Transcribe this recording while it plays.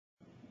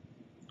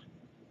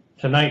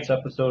Tonight's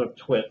episode of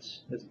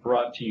TWITS is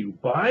brought to you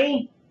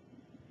by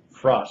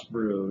Frost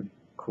Brewed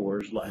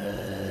Coors Light.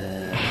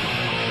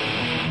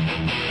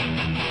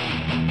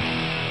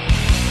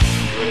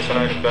 Good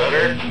times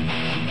better.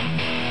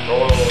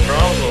 Roll a little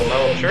drums, a little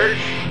metal church.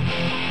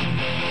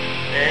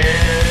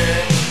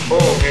 And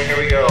boom, here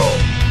we go.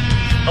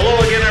 Hello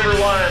again,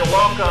 everyone, and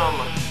welcome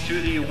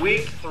to the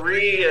Week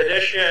 3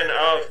 edition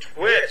of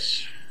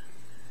TWITS.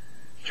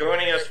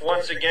 Joining us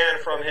once again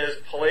from his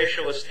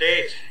palatial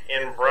estate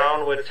in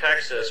Brownwood,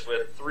 Texas,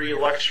 with 3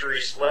 luxury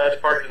sleds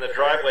parked in the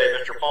driveway,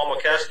 Mr. Paul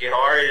McKeskey.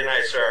 How are you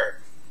tonight, sir?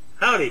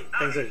 Howdy.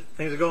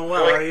 Things are going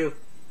well. How are you?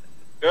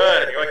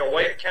 Good. You're like a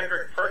white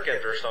Kendrick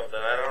Perkins or something.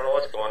 I don't know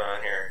what's going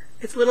on here.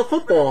 It's a little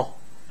football.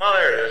 Oh,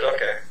 there it is.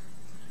 Okay.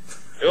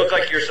 You look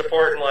like you're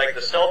supporting like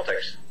the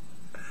Celtics.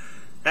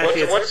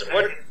 Actually,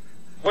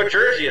 what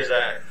jersey is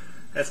that?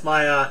 That's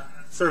my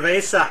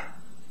Cerveza.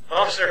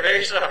 Oh,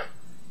 Cerveza.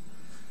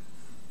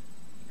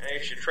 Yeah,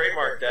 you should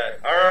trademark that.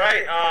 All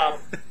right.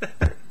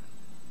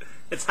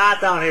 It's hot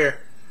down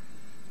here.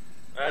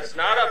 It's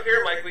not up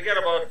here, Mike. We got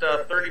about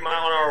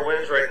 30-mile-an-hour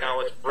winds right now.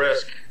 It's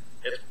brisk.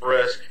 It's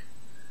brisk.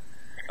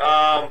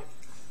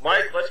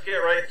 Mike, let's get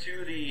right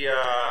to the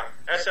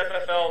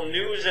SFFL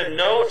news and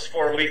notes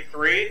for Week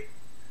 3.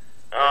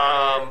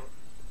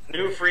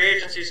 New free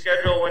agency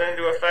schedule went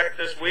into effect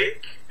this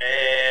week,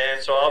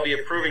 and so I'll be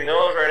approving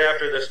those right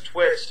after this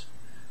TWITS,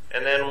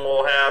 and then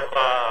we'll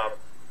have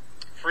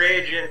free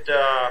agent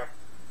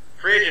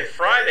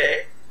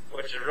Friday,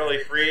 which is really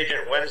free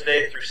agent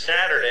Wednesday through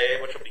Saturday,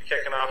 which will be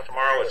kicking off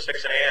tomorrow at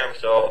 6 a.m.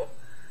 So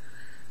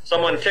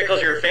someone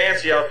tickles your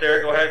fancy out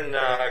there, go ahead and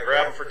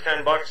grab them for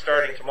 $10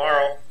 starting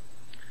tomorrow.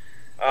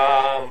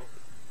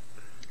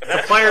 It's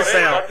a fire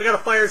sale. We got a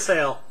fire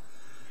sale.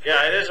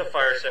 Yeah, it is a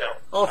fire sale.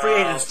 All free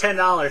agents, $10.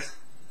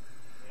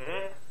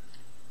 Mm-hmm.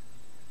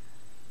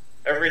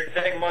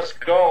 Everything must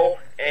go,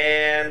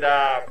 and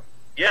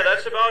yeah,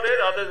 that's about it.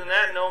 Other than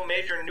that, no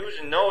major news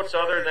and notes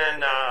other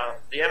than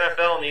the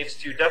NFL needs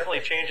to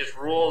definitely change its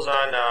rules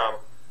on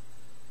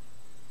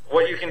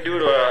what you can do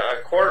to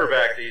a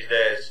quarterback these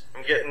days.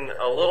 I'm getting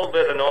a little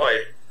bit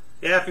annoyed.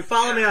 Yeah, if you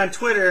follow me on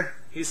Twitter,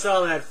 you saw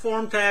that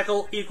form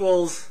tackle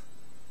equals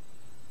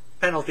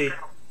penalty.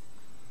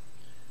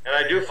 And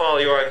I do follow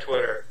you on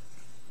Twitter.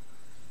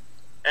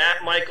 At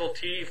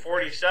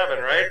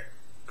MichaelT47, right?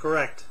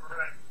 Correct.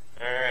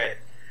 All right.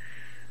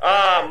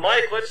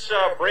 Mike, let's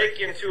break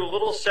into a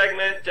little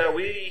segment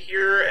we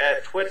here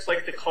at TWITS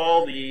like to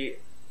call the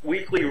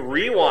Weekly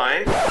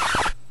Rewind.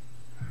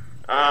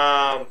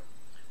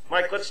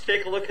 Mike, let's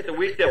take a look at the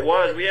week that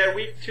was. We had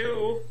Week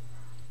 2.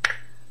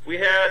 We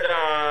had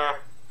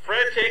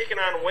Fred taking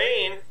on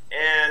Wayne,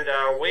 and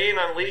Wayne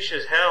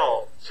unleashes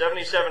hell.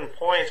 77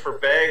 points for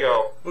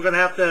Bago. We're going to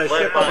have to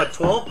ship up a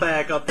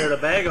 12-pack up there to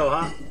Bago,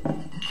 huh?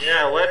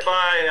 Yeah, led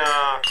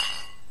by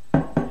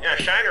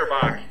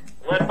Shinerbach.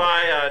 Led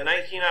by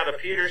 19 out of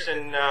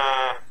Peterson,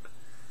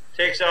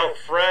 takes out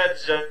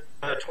Fred's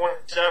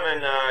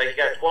 27. He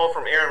got 12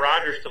 from Aaron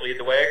Rodgers to lead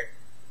the way.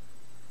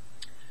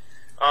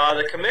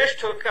 The commish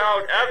took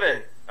out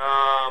Evan.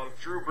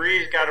 Drew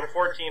Brees got him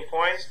 14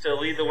 points to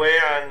lead the way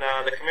on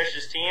the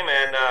commish's team,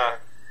 and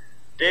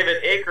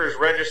David Akers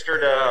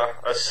registered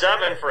a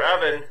 7 for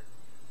Evan.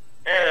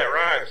 Yeah, that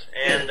rhymes.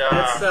 And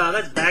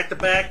that's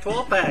back-to-back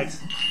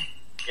 12-packs.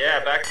 Yeah,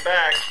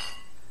 back-to-back.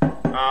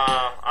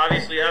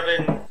 Obviously,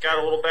 Evan got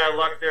a little bad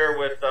luck there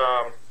with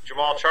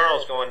Jamal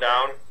Charles going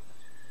down.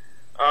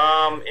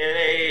 In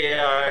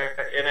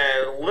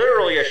a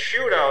literally a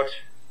shootout,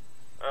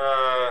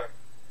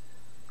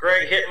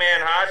 Greg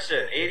Hitman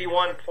Hodgson,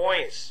 81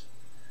 points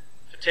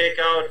to take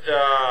out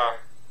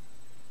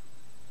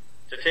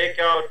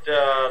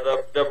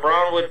the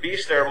Brownwood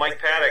Beast there, Mike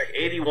Paddock,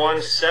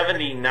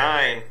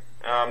 81-79,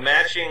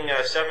 matching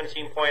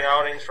 17-point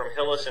outings from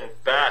Hillis and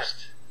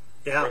Best.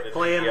 Yeah,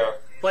 playing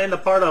the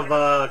part of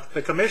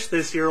the commish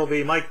this year will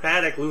be Mike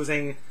Paddock,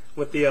 losing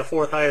with the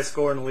 4th highest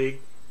score in the league.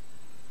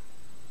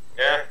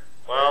 Yeah,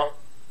 well,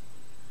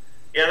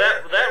 yeah,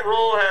 that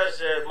rule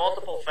has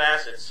multiple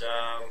facets.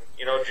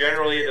 You know,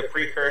 generally the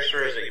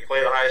precursor is that you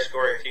play the highest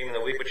scoring team in the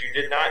week, which you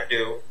did not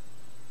do.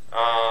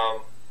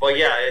 But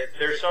yeah,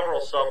 there's several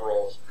sub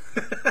roles.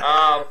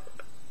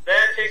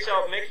 That takes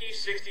out Mickey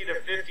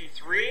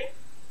 60-53.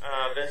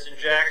 Vincent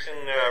Jackson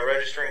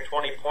registering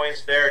 20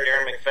 points there.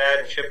 Darren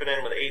McFadden chipping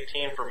in with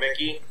 18 for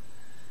Mickey.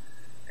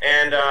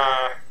 And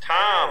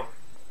Tom,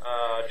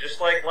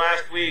 just like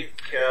last week,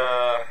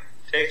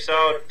 takes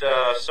out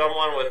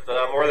someone with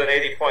more than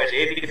 80 points,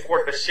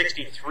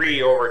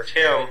 84-63 over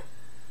Tim.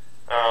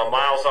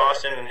 Miles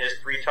Austin and his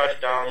 3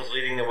 touchdowns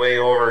leading the way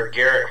over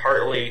Garrett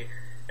Hartley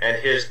and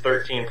his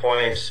 13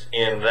 points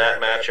in that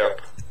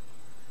matchup.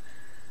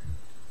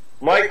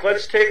 Mike,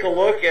 let's take a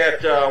look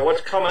at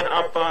what's coming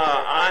up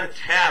on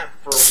tap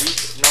for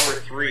week number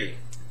 3.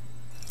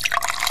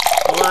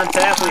 Well, on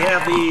tap we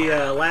have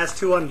the last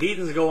 2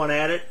 unbeatens going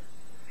at it.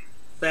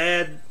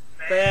 Thad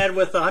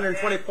with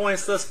 120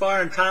 points thus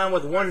far, and Tom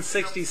with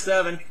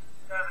 167.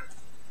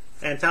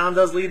 And Tom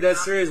does lead that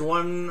series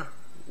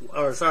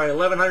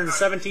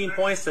 1,117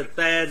 points to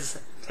Thad's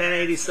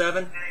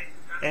 1087,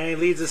 and he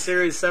leads the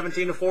series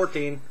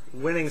 17-14,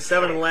 winning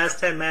 7 of the last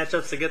 10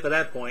 matchups to get to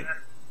that point.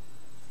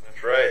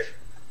 That's right.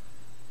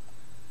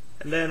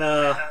 And then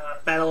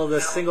battle of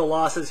the single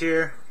losses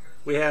here.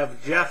 We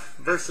have Jeff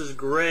versus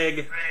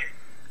Greg.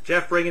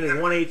 Jeff bringing his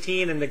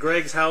 118 into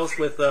Greg's house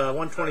with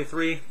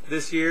 123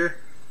 this year.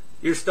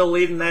 You're still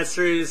leading that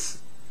series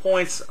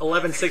points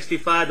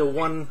 1165 to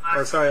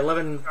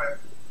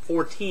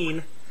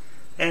 1114,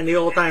 and the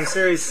all-time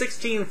series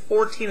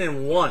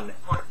 16-14-1.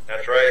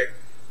 That's right.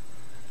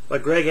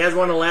 But Greg has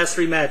won the last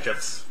 3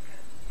 matchups.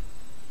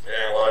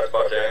 Yeah, well, that's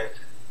about to end.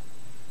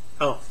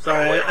 Oh,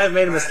 sorry, I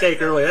made a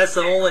mistake earlier. That's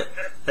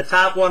the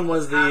top one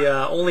was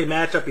the only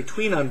matchup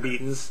between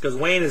unbeatens, because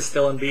Wayne is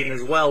still unbeaten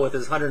as well with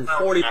his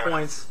 140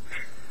 points.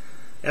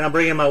 And I'm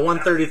bringing my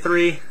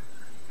 133.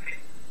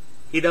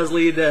 He does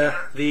lead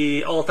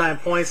the all-time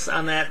points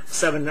on that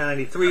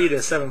 793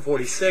 to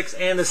 746,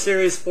 and the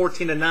series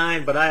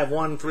 14-9. But I have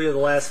won 3 of the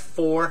last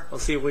 4. We'll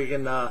see if we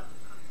can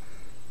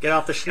get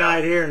off the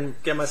schneid here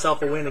and get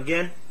myself a win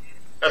again.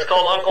 That's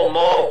called Uncle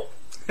Mo.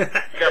 You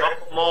got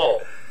Uncle Mo.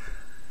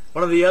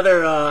 One of the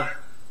other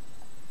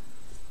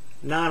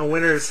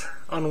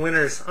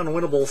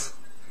unwinnables,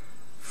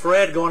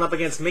 Fred going up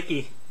against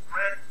Mickey.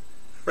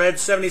 Fred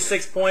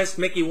 76 points,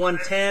 Mickey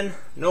 110.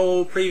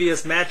 No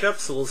previous matchups,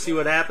 so we'll see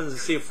what happens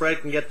and see if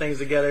Fred can get things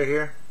together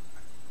here.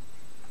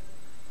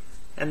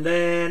 And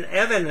then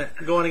Evan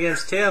going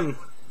against Tim.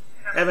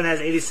 Evan has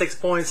 86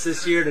 points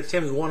this year to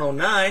Tim's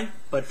 109,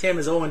 but Tim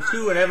is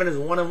 0-2 and Evan is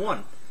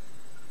 1-1.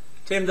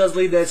 Tim does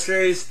lead that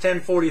series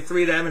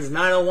 10-43 to Evan's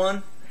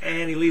 901.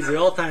 And he leads the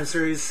all-time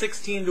series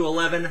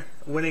 16-11,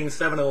 winning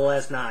 7 of the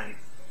last 9.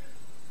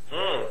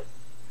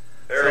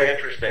 Very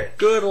interesting.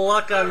 Good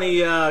luck on the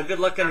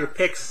your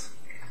picks.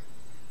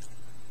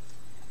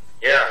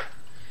 Yeah.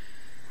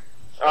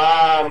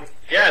 I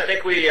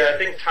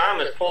think Tom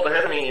has pulled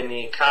ahead of me in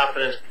the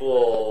confidence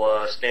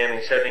pool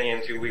standings heading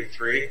into week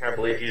 3. I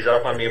believe he's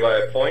up on me by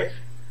a point.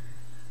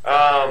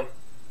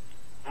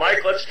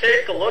 Mike, let's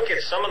take a look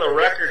at some of the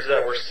records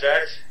that were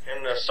set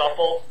in the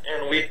SFFL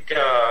in week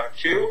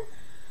 2.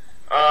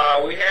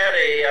 We had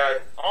a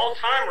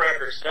all-time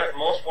record set,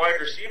 most wide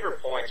receiver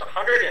points,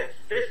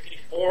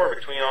 154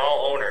 between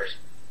all owners.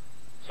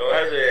 So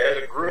as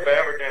a group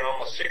averaging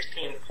almost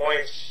 16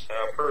 points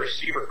per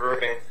receiver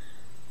grouping.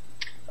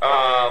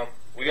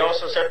 We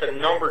also set the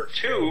number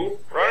 2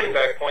 running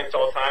back points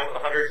all time with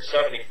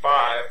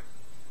 175.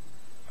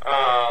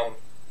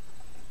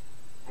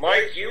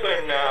 Mike, you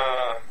and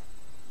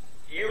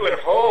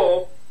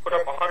Ho put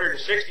up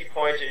 160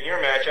 points in your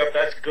matchup.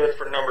 That's good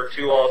for number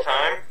 2 all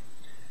time.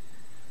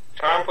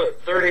 Tom put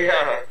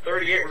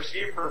 38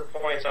 receiver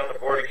points on the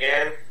board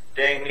again.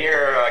 Dang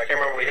near, I can't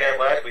remember what he had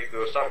last week, but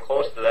it was something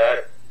close to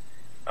that.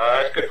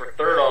 That's good for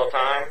 3rd all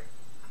time.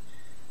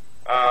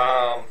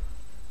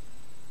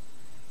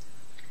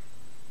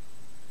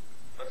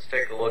 Let's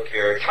take a look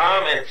here.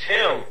 Tom and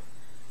Tim,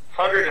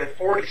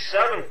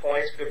 147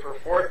 points, good for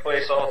 4th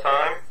place all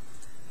time.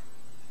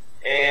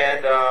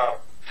 And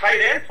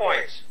tight end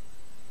points,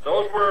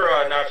 those were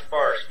not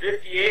sparse.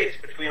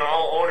 58 between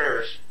all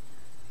owners.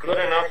 Good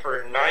enough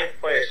for 9th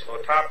place, so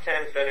top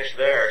 10 finish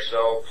there.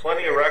 So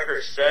plenty of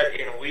records set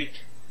in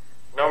week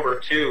number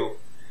 2.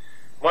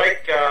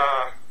 Mike,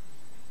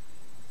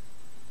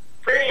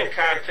 premium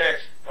content,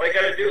 all you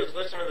got to do is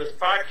listen to this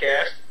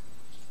podcast.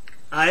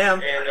 I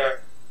am. And,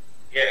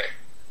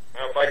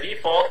 by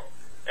default.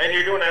 And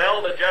you're doing a hell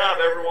of a job.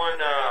 Everyone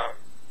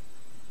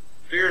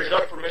fears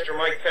up for Mr.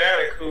 Mike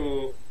Paddock,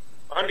 who,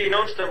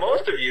 unbeknownst to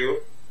most of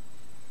you,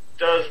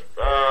 does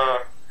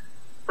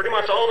pretty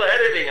much all the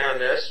editing on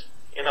this.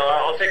 You know,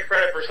 I'll take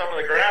credit for some of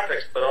the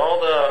graphics, but all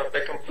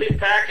the complete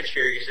package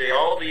here, you see,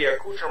 all the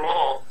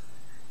accoutrement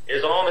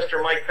is all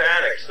Mr. Mike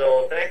Paddock.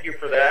 So thank you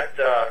for that.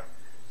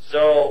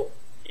 So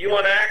you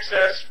want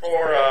access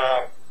for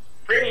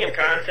premium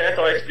content,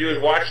 all you have to do is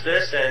watch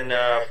this, and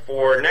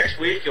for next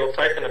week, you'll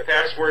type in the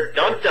password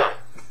DUNTA,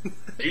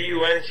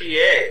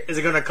 D-U-N-T-A. Is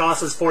it going to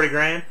cost us 40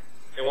 grand?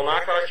 It will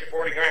not cost you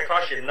 40 grand. It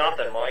costs you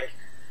nothing, Mike.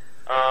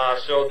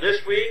 So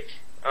this week,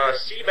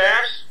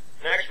 Seabass.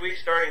 Next week,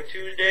 starting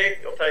Tuesday,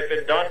 you'll type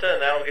in DUNTA,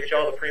 and that'll get you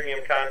all the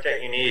premium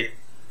content you need.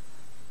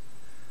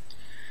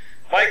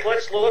 Mike,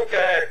 let's look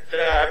at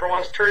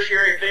everyone's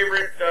tertiary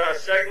favorite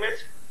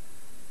segment,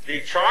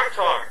 the Chalk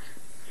Talk.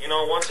 You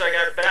know, once I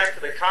got back to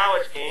the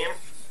college game,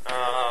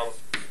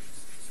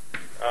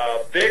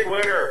 big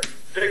winner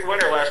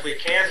last week,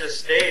 Kansas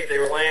State. They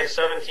were laying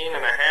 17.5,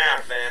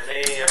 and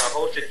they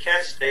hosted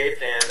Kent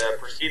State and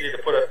proceeded to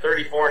put a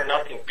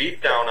 34-0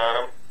 beatdown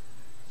on them.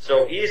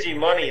 So easy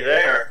money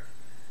there.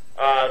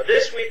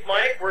 This week,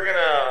 Mike, we're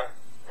gonna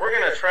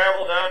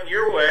travel down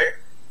your way,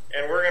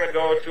 and we're gonna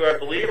go to, I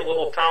believe, a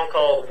little town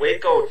called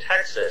Waco,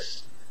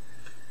 Texas,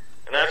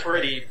 and that's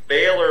where the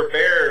Baylor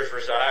Bears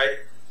reside.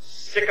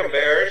 Sick'em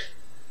Bears.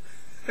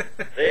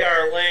 They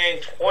are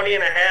laying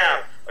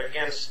 20.5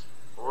 against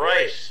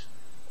Rice,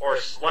 or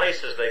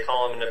Slice as they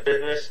call them in the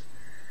business.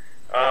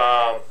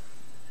 I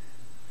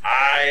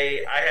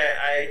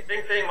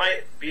think they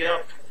might be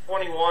up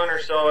 21 or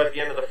so at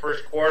the end of the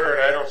first quarter,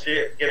 and I don't see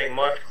it getting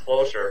much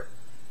closer.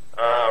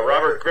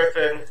 Robert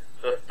Griffin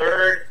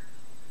III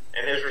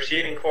and his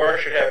receiving core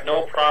should have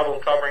no problem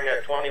covering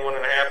that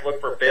 21.5.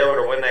 Look for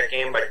Baylor to win that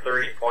game by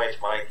 30 points,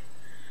 Mike,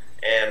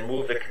 and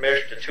move the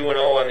commish to 2-0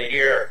 on the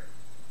year,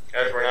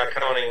 as we're not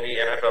counting the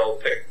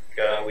NFL pick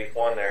week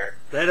 1 there.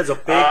 That is a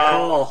big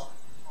call.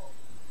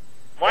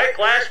 Mike,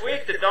 last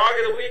week the dog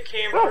of the week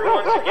came through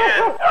once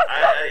again.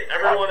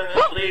 Everyone in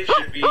this league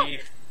should be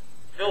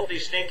filthy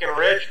stinking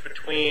rich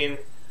between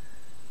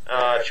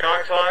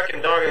Chalk Talk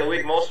and Dog of the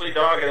Week, mostly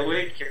Dog of the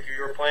Week if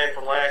you were playing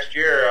from last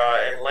year.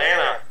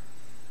 Atlanta,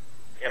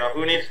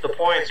 who needs the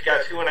points?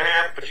 Got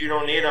 2.5, but you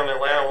don't need them.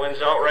 Atlanta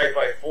wins outright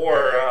by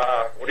 4.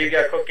 What do you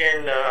got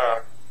cooking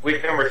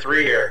week number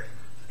 3 here?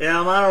 Yeah,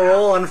 I'm on a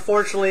roll.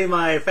 Unfortunately,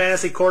 my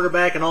fantasy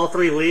quarterback in all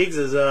 3 leagues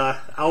is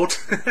out.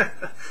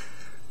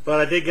 But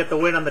I did get the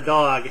win on the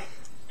dog.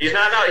 He's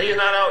not out. He's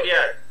not out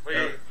yet.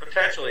 He's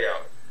potentially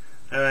out.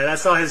 All right, I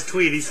saw his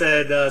tweet. He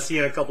said, see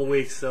you in a couple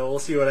weeks, so we'll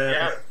see what happens.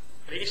 Yeah,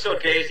 but he's so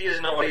dazed, he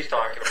doesn't know what he's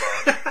talking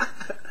about.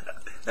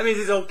 That means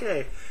he's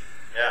okay.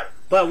 Yeah.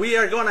 But we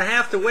are going to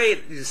have to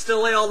wait. You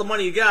still lay all the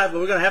money you got,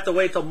 but we're going to have to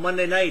wait till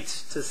Monday night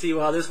to see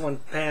how this one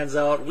pans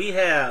out. We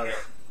have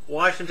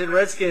Washington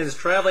Redskins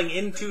traveling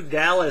into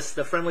Dallas,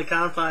 the friendly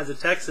confines of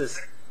Texas,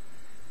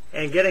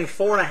 and getting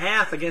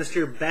 4.5 against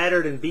your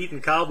battered and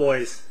beaten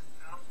Cowboys.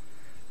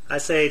 I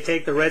say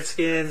take the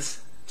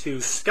Redskins to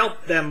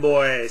scalp them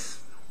boys.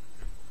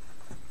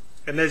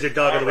 And there's your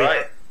dog of the week.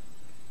 Right.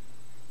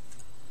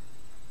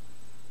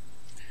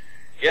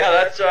 Yeah,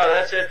 that's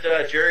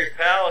it. Jerry's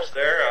Palace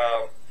there.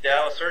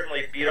 Dallas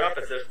certainly beat up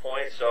at this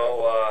point,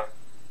 so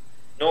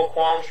no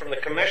qualms from the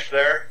commish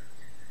there.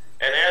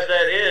 And as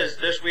that is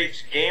this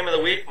week's game of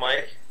the week,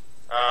 Mike,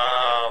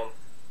 I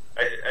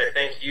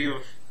think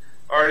you've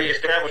already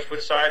established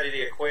which side of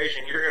the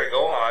equation you're going to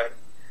go on.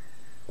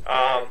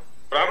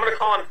 But I'm going to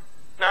call him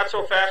not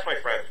so fast, my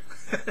friend.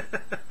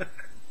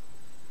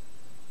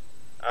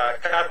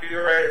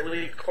 Copyright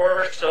lead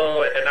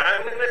Corso, and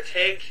I'm going to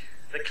take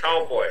the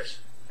Cowboys.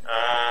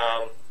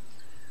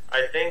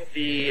 I think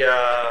the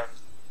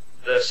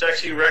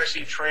Sexy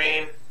Rexy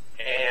train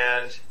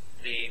and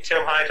the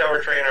Tim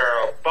Hightower train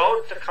are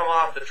about to come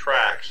off the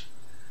tracks.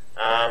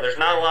 There's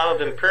not a lot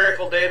of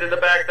empirical data to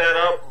back that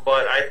up,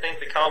 but I think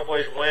the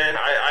Cowboys win.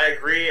 I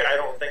agree. I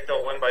don't think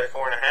they'll win by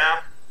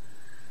 4.5,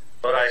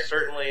 but I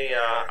certainly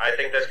I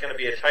think that's going to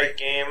be a tight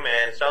game,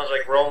 and it sounds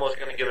like Romo's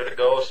going to give it a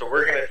go. So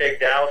we're going to take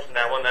Dallas in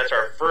that one. That's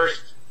our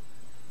first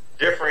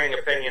differing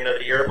opinion of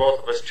the year.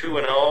 Both of us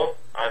 2-0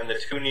 on the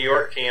 2 New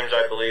York teams,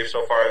 I believe,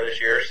 so far this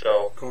year.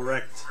 So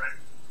correct.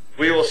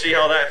 We will see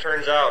how that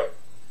turns out.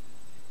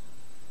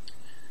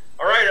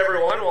 All right,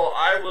 everyone. Well,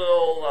 I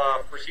will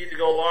proceed to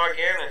go log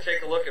in and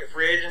take a look at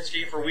free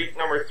agency for week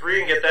number 3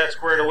 and get that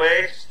squared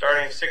away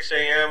starting 6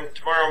 a.m.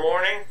 tomorrow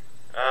morning.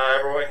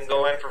 Everyone can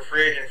go in for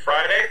Free Agent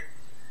Friday.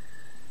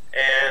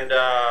 And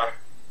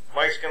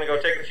Mike's going to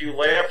go take a few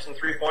layups and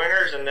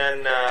 3-pointers, and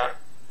then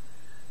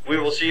we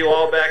will see you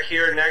all back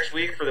here next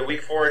week for the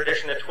Week 4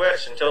 edition of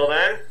TWITS. Until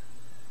then,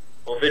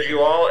 we'll bid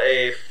you all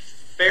a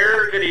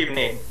fair good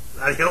evening.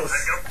 Adios.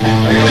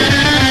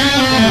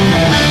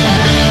 Adios.